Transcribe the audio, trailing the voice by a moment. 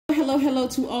hello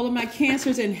to all of my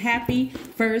Cancers, and happy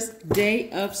first day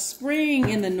of spring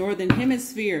in the Northern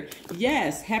Hemisphere.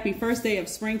 Yes, happy first day of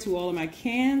spring to all of my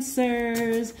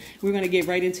Cancers. We're going to get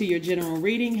right into your general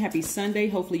reading. Happy Sunday.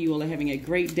 Hopefully you all are having a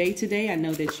great day today. I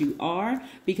know that you are,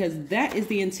 because that is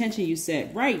the intention you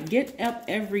set, right? Get up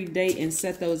every day and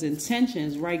set those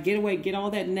intentions, right? Get away, get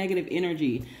all that negative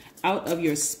energy out of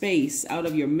your space, out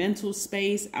of your mental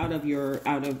space, out of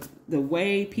the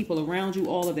way people around you,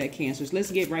 all of that, Cancers. Let's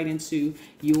get right into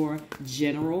your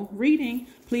general reading.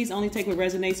 Please only take what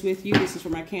resonates with you. This is for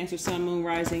my Cancer, Sun, Moon,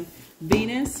 Rising,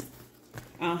 Venus.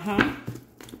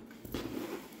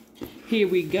 Here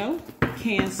we go.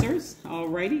 Cancers.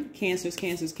 Alrighty. Cancers,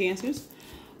 Cancers, Cancers.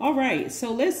 All right.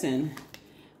 So listen.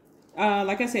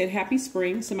 Like I said, happy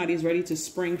spring. Somebody is ready to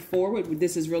spring forward.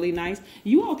 This is really nice.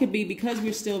 You all could be, because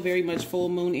we're still very much full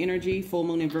moon energy, full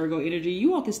moon and Virgo energy,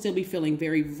 you all could still be feeling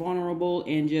very vulnerable,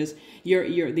 and just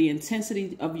the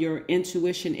intensity of your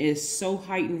intuition is so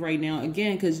heightened right now.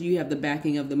 Again, because you have the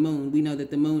backing of the moon. We know that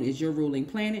the moon is your ruling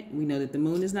planet. We know that the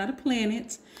moon is not a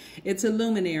planet. It's a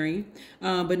luminary.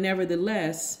 But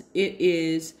nevertheless, it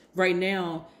is right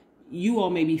now. You all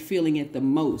may be feeling it the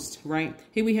most, right?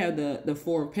 Here we have the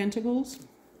Four of Pentacles,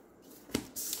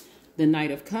 the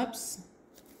Knight of Cups,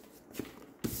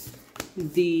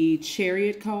 the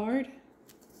Chariot card,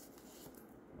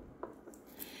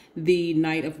 the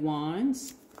Knight of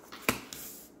Wands,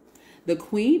 the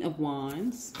Queen of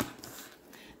Wands,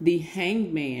 the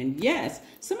Hanged Man. Yes,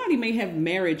 somebody may have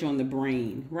marriage on the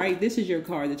brain, right? This is your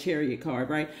card, the Chariot card,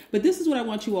 right? But this is what I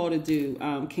want you all to do,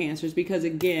 Cancers, because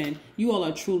again, you all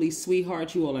are truly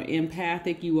sweethearts. You all are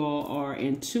empathic. You all are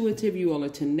intuitive. You all are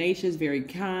tenacious, very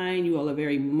kind. You all are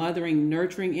very mothering,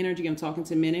 nurturing energy. I'm talking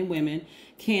to men and women.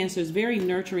 Cancers, very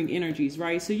nurturing energies,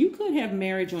 right? So you could have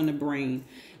marriage on the brain,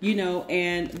 you know,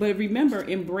 but remember,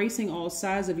 embracing all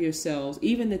sides of yourselves,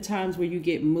 even the times where you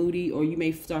get moody or you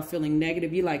may start feeling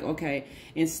negative. You're like, okay,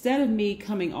 instead of me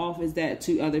coming off as that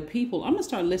to other people, I'm going to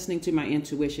start listening to my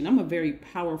intuition. I'm a very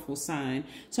powerful sign.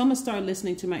 So I'm going to start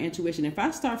listening to my intuition. If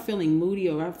I start feeling moody,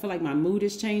 or I feel like my mood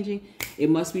is changing, it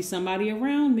must be somebody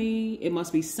around me. It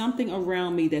must be something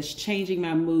around me that's changing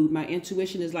my mood. My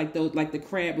intuition is like those, like the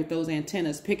crab with those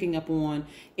antennas picking up on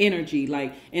energy.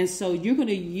 And so you're going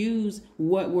to use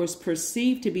what was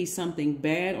perceived to be something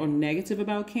bad or negative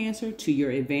about Cancer to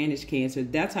your advantage, Cancer.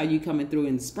 That's how you coming through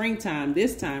in the springtime,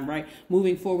 this time, right?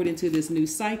 Moving forward into this new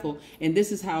cycle. And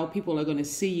this is how people are going to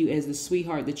see you as the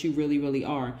sweetheart that you really, really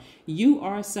are. You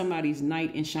are somebody's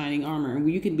knight in shining armor.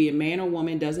 And you can be a man or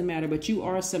woman, doesn't matter, but you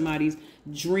are somebody's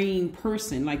dream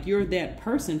person. Like, you're that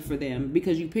person for them,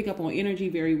 because you pick up on energy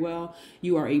very well.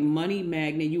 You are a money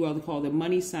magnet. You are called the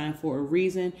money sign for a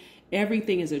reason.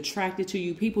 Everything is attracted to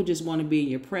you. People just want to be in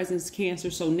your presence, Cancer.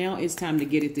 So now it's time to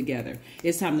get it together.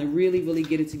 It's time to really, really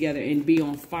get it together and be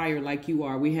on fire like you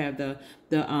are. We have the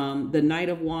Knight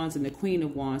of Wands and the Queen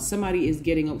of Wands. Somebody is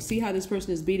getting, see how this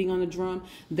person is beating on the drum?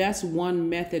 That's one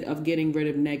method of getting rid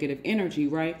of negative energy,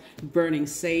 right? Burning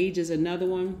sage is another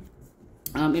one.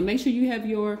 And make sure you have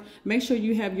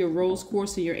your rose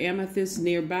quartz and your amethyst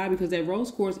nearby, because that rose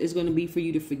quartz is going to be for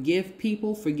you to forgive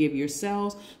people, forgive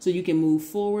yourselves, so you can move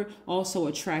forward. Also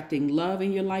attracting love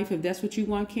in your life, if that's what you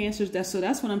want, Cancers. That's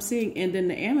what I'm seeing. And then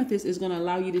the amethyst is going to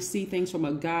allow you to see things from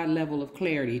a God level of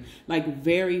clarity, like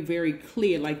very, very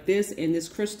clear, like this and this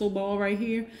crystal ball right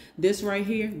here, this right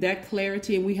here, that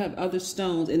clarity. And we have other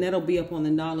stones, and that'll be up on the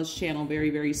knowledge channel very,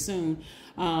 very soon.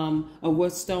 Of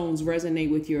what stones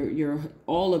resonate with your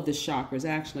all of the chakras,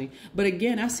 actually. But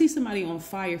again, I see somebody on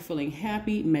fire, feeling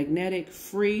happy, magnetic,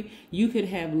 free. You could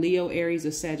have Leo, Aries,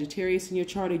 or Sagittarius in your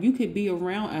chart, or you could be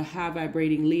around a high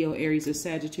vibrating Leo, Aries, or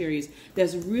Sagittarius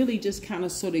that's really just kind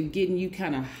of sort of getting you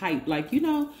kind of hyped, like, you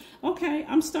know, okay,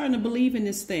 I'm starting to believe in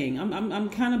this thing. I'm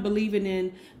kind of believing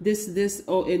in this.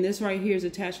 And this right here is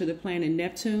attached to the planet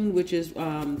Neptune, which is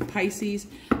Pisces,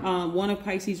 one of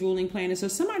Pisces' ruling planets. So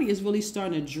somebody is really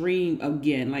starting to dream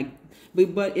again, like.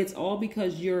 But it's all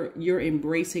because you're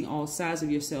embracing all sides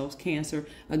of yourselves, Cancer.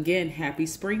 Again, happy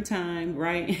springtime,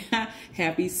 right?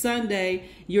 Happy Sunday.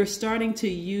 You're starting to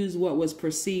use what was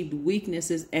perceived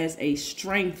weaknesses as a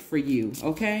strength for you,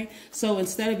 okay? So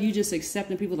instead of you just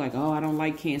accepting people like, oh, I don't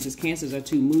like Cancers. Cancers are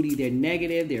too moody. They're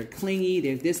negative. They're clingy.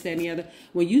 They're this, that, and the other.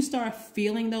 When you start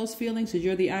feeling those feelings, because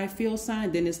you're the I feel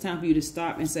sign, then it's time for you to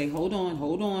stop and say, hold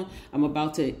on. I'm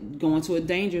about to go into a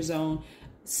danger zone.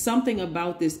 Something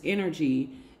about this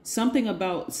energy, something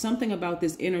about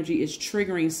this energy is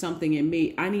triggering something in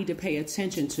me. I need to pay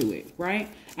attention to it, right?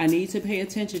 I need to pay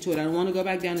attention to it. I don't want to go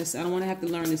back down this. I don't want to have to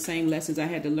learn the same lessons I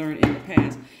had to learn in the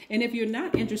past. And if you're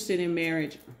not interested in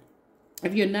marriage,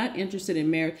 If you're not interested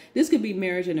in marriage, this could be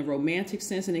marriage in a romantic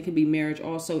sense, and it can be marriage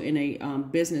also in a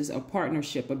business, a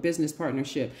business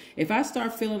partnership. If I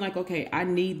start feeling like, okay, I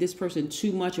need this person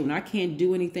too much and I can't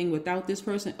do anything without this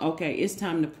person, okay, it's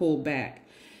time to pull back,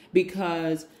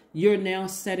 because you're now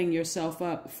setting yourself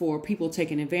up for people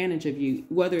taking advantage of you,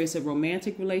 whether it's a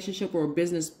romantic relationship or a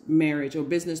business marriage or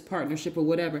business partnership or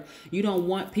whatever. You don't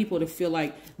want people to feel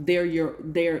like they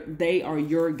are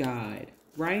your guide,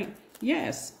 right?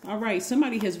 Yes. All right.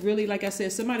 Somebody has really, like I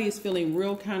said, somebody is feeling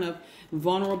real kind of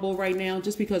vulnerable right now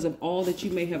just because of all that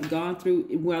you may have gone through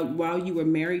while you were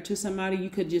married to somebody. You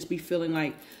could just be feeling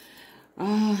like,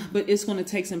 but it's going to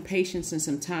take some patience and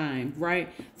some time, right,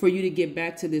 for you to get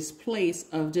back to this place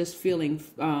of just feeling,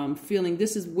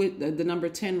 this is with the number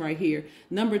 10 right here.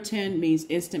 Number 10 means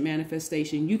instant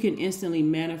manifestation. You can instantly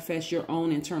manifest your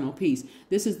own internal peace.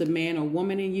 This is the man or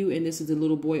woman in you, and this is the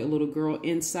little boy or little girl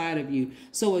inside of you.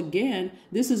 So again,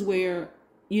 this is where,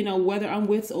 you know, whether I'm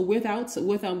with or without,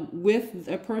 I'm with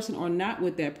a person or not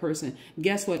with that person,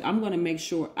 guess what? I'm going to make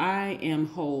sure I am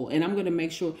whole, and I'm going to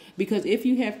make sure, because if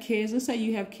you have kids, let's say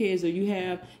you have kids, or you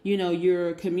have, you know,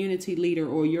 you're a community leader,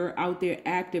 or you're out there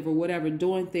active or whatever,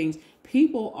 doing things,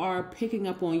 people are picking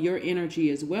up on your energy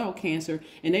as well, Cancer,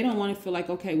 and they don't want to feel like,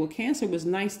 okay, well, Cancer was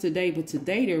nice today, but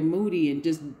today they're moody and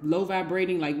just low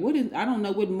vibrating. Like, I don't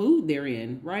know what mood they're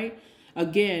in, right?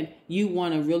 Again, you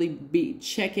want to really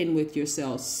check in with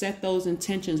yourself, set those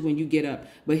intentions when you get up.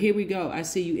 But here we go. I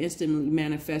see you instantly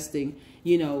manifesting,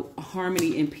 you know,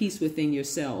 harmony and peace within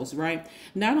yourselves, right?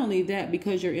 Not only that,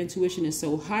 because your intuition is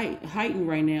so heightened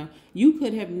right now, you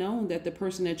could have known that the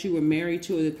person that you were married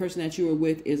to or the person that you were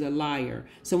with is a liar,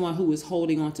 someone who is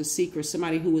holding on to secrets,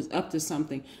 somebody who is up to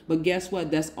something. But guess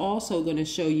what? That's also going to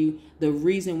show you the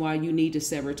reason why you need to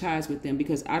sever ties with them,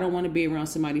 because I don't want to be around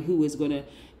somebody who is going to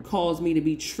cause me to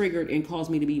be triggered and cause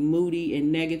me to be moody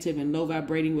and negative and low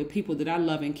vibrating with people that I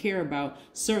love and care about.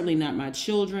 Certainly not my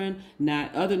children,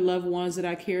 not other loved ones that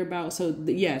I care about. So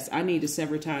yes, I need to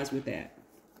sever ties with that.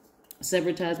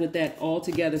 Sever ties with that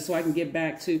altogether, so I can get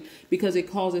back to, because it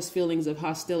causes feelings of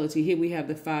hostility. Here we have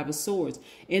the 5 of Swords.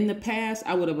 In the past,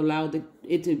 I would have allowed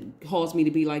it to cause me to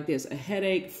be like this, a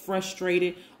headache,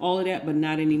 frustrated, all of that, but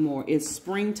not anymore. It's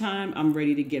springtime. I'm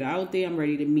ready to get out there. I'm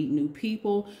ready to meet new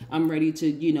people. I'm ready to,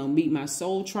 you know, meet my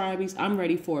soul tribes. I'm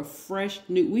ready for a fresh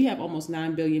new, we have almost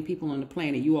 9 billion people on the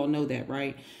planet. You all know that,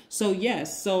 right? So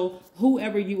yes, so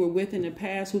whoever you were with in the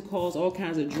past who caused all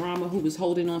kinds of drama, who was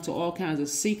holding on to all kinds of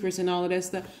secrets and all of that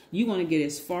stuff, you want to get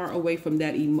as far away from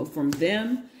that, from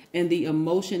them and the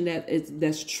emotion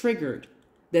that's triggered,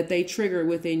 that they trigger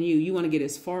within you. You want to get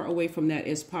as far away from that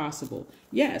as possible.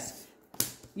 Yes.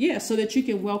 Yes, so that you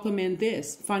can welcome in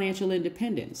this financial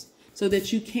independence, so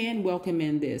that you can welcome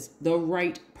in this, the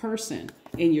right person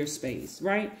in your space,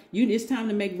 right? It's time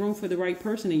to make room for the right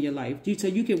person in your life, so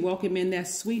you can welcome in that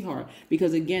sweetheart,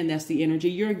 because again, that's the energy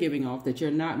you're giving off, that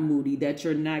you're not moody, that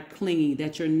you're not clingy,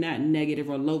 that you're not negative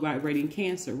or low vibrating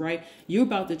Cancer, right? You're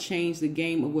about to change the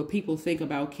game of what people think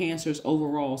about Cancers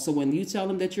overall. So when you tell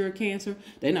them that you're a Cancer,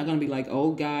 they're not going to be like,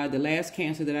 oh God, the last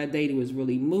Cancer that I dated was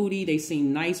really moody. They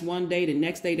seemed nice one day, the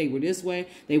next day they were this way.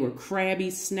 They were crabby,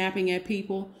 snapping at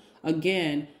people.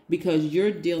 Again, because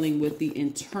you're dealing with the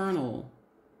internal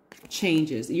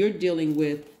changes. You're dealing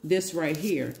with this right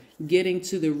here, getting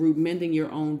to the root, mending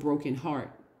your own broken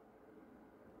heart.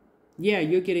 Yeah,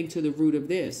 you're getting to the root of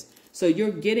this. So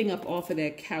you're getting up off of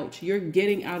that couch. You're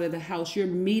getting out of the house. You're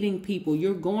meeting people.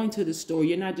 You're going to the store.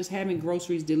 You're not just having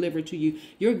groceries delivered to you.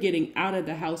 You're getting out of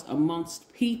the house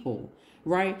amongst people,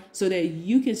 right? So that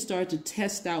you can start to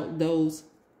test out those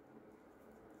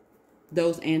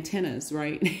antennas,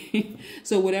 right?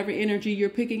 So whatever energy you're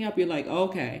picking up, you're like,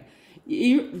 okay,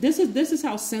 this is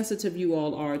how sensitive you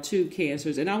all are to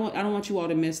Cancers. And I don't want you all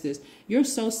to miss this. You're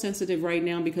so sensitive right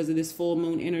now because of this full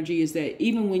moon energy, is that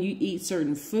even when you eat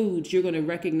certain foods, you're going to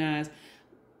recognize,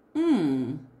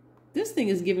 this thing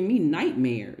is giving me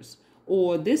nightmares.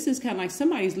 Or this is kind of like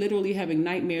somebody's literally having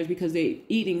nightmares because they're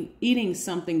eating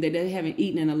something that they haven't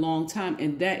eaten in a long time.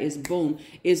 And that is, boom,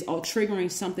 is all triggering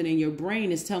something in your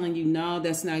brain. Is telling you, no,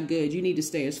 that's not good. You need to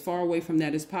stay as far away from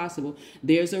that as possible.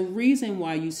 There's a reason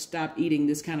why you stop eating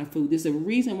this kind of food. There's a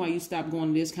reason why you stop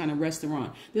going to this kind of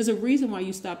restaurant. There's a reason why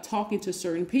you stop talking to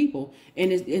certain people.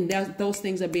 And those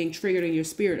things are being triggered in your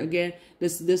spirit. Again,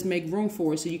 this make room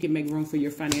for it, so you can make room for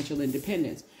your financial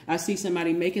independence. I see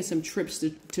somebody making some trips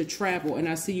to travel, and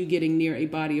I see you getting near a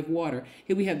body of water.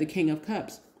 Here we have the King of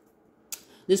Cups.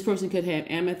 This person could have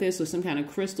amethyst or some kind of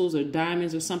crystals or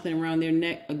diamonds or something around their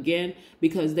neck, again,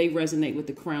 because they resonate with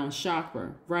the crown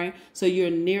chakra, right? So you're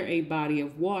near a body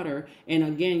of water. And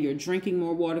again, you're drinking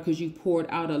more water because you poured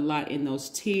out a lot in those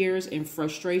tears and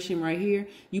frustration right here.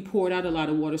 You poured out a lot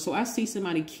of water. So I see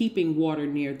somebody keeping water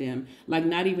near them, like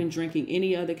not even drinking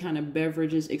any other kind of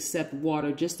beverages except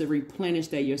water, just to replenish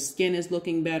that. Your skin is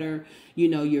looking better. You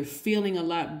know, you're feeling a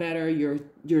lot better. You're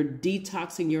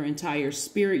detoxing your entire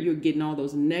spirit. You're getting all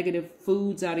those negative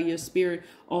foods out of your spirit,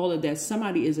 all of that.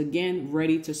 Somebody is, again,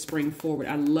 ready to spring forward.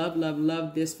 I love, love,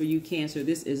 love this for you, Cancer.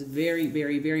 This is very,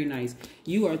 very, very nice.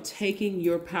 You are taking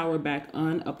your power back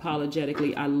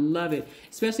unapologetically. I love it,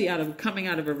 especially coming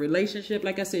out of a relationship.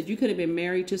 Like I said, you could have been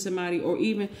married to somebody, or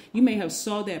even you may have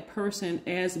saw that person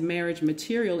as marriage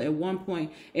material at one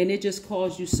point, and it just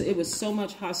caused you, it was so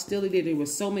much hostility. There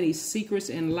was so many secrets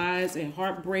and lies and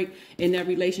heartbreak in that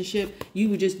relationship.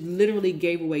 You just literally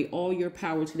gave away all your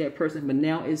power to that person. But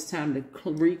now it's time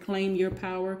to reclaim your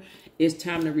power. It's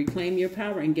time to reclaim your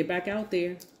power and get back out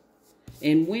there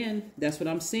and win. That's what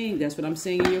I'm seeing. That's what I'm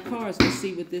seeing in your cards. Let's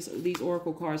see what these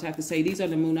oracle cards have to say. These are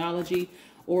the Moonology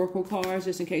oracle cards,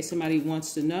 just in case somebody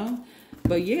wants to know.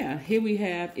 But yeah, here we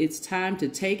have, it's time to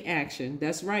take action.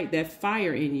 That's right, that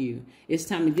fire in you. It's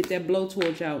time to get that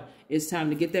blowtorch out. It's time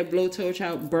to get that blowtorch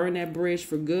out, burn that bridge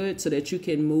for good so that you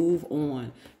can move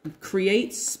on.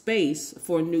 Create space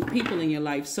for new people in your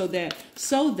life so that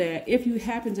if you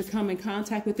happen to come in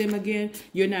contact with them again,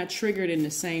 you're not triggered in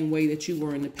the same way that you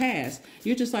were in the past.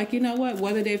 You're just like, you know what,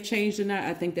 whether they've changed or not,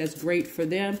 I think that's great for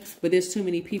them, but there's too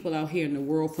many people out here in the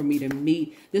world for me to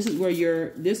meet. This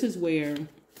is where,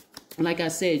 like I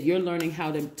said, you're learning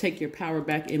how to take your power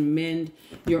back and mend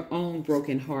your own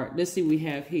broken heart. Let's see what we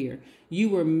have here. You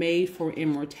were made for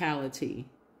immortality.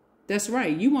 That's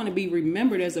right. You want to be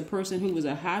remembered as a person who was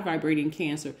a high vibrating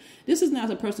Cancer. This is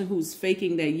not a person who's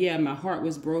faking that, yeah, my heart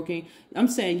was broken. I'm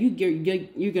saying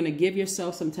you're going to give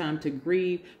yourself some time to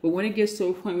grieve. But when it gets to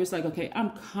a point where it's like, okay, I'm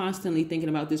constantly thinking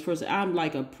about this person. I'm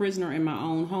like a prisoner in my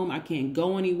own home. I can't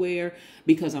go anywhere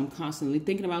because I'm constantly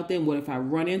thinking about them. What if I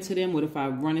run into them? What if I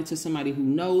run into somebody who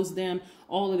knows them?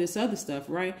 All of this other stuff,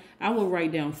 right? I will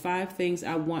write down 5 things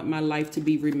I want my life to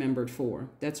be remembered for.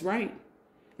 That's right.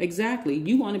 Exactly.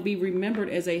 You want to be remembered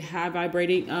as a high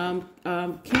vibrating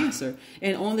Cancer.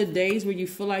 And on the days where you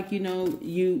feel like, you know,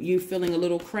 you feeling a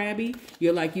little crabby,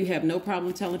 you're like, you have no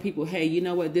problem telling people, hey, you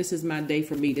know what, this is my day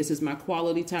for me. This is my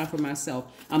quality time for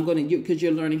myself. I'm going to, because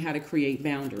you're learning how to create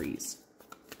boundaries.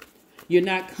 You're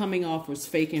not coming off as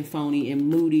fake and phony and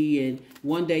moody, and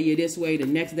one day you're this way, the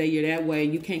next day you're that way,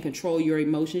 and you can't control your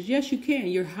emotions. Yes, you can.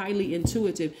 You're highly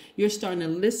intuitive. You're starting to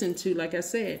listen to, like I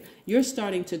said, you're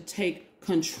starting to take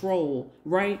control,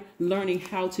 right? Learning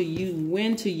how to use,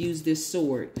 when to use this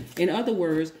sword. In other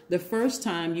words, the first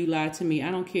time you lied to me,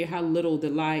 I don't care how little the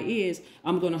lie is,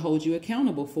 I'm going to hold you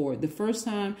accountable for it. The first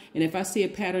time, and if I see a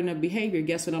pattern of behavior,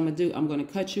 guess what I'm going to do? I'm going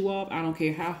to cut you off. I don't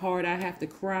care how hard I have to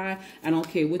cry. I don't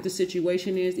care what the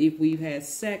situation is. If we've had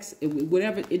sex,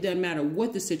 whatever, it doesn't matter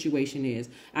what the situation is.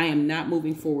 I am not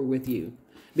moving forward with you.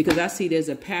 Because I see there's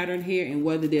a pattern here, and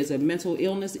whether there's a mental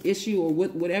illness issue or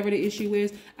whatever the issue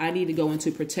is, I need to go into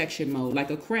protection mode.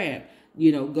 Like a crab,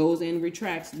 you know, goes in,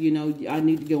 retracts, you know, I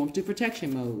need to go into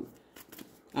protection mode.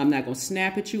 I'm not going to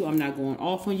snap at you. I'm not going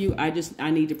off on you.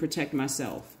 I need to protect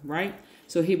myself, right?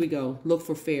 So here we go. Look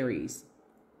for fairies.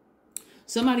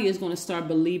 Somebody is going to start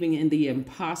believing in the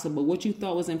impossible. What you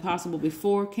thought was impossible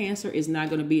before, Cancer, is not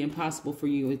going to be impossible for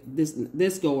you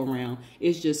this go around.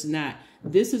 It's just not.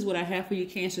 This is what I have for you,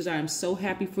 Cancers. I am so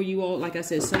happy for you all. Like I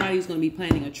said, somebody's going to be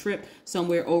planning a trip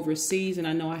somewhere overseas. And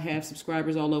I know I have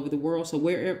subscribers all over the world. So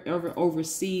wherever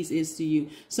overseas is to you,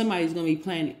 somebody's going to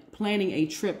be planning a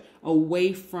trip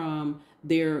away from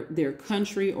their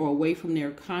country or away from their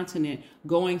continent,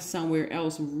 going somewhere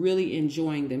else, really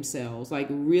enjoying themselves, like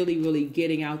really, really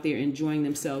getting out there, enjoying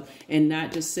themselves, and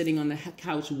not just sitting on the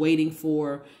couch waiting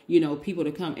for, you know, people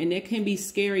to come. And it can be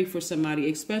scary for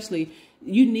somebody, especially.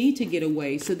 You need to get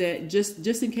away so that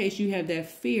just in case you have that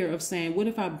fear of saying, what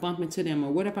if I bump into them,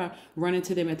 or what if I run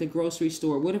into them at the grocery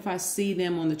store? What if I see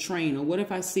them on the train, or what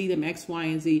if I see them X, Y,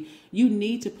 and Z? You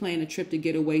need to plan a trip to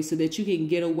get away so that you can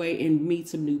get away and meet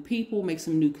some new people, make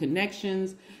some new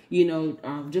connections, you know,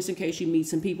 just in case you meet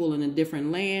some people in a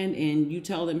different land and you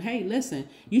tell them, hey, listen,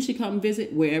 you should come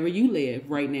visit wherever you live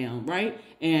right now, right?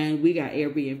 And we got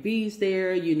Airbnbs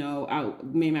there, you know,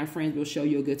 me and my friends will show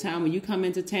you a good time when you come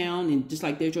into town, and just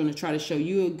like they're going to try to show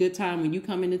you a good time when you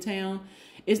come into town.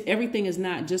 everything is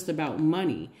not just about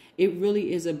money. It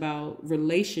really is about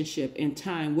relationship and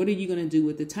time. What are you going to do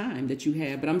with the time that you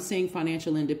have? But I'm saying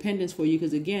financial independence for you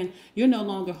because, again, you're no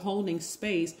longer holding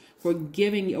space for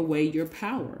giving away your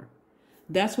power.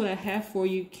 That's what I have for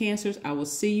you, Cancers. I will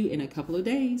see you in a couple of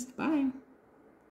days. Bye.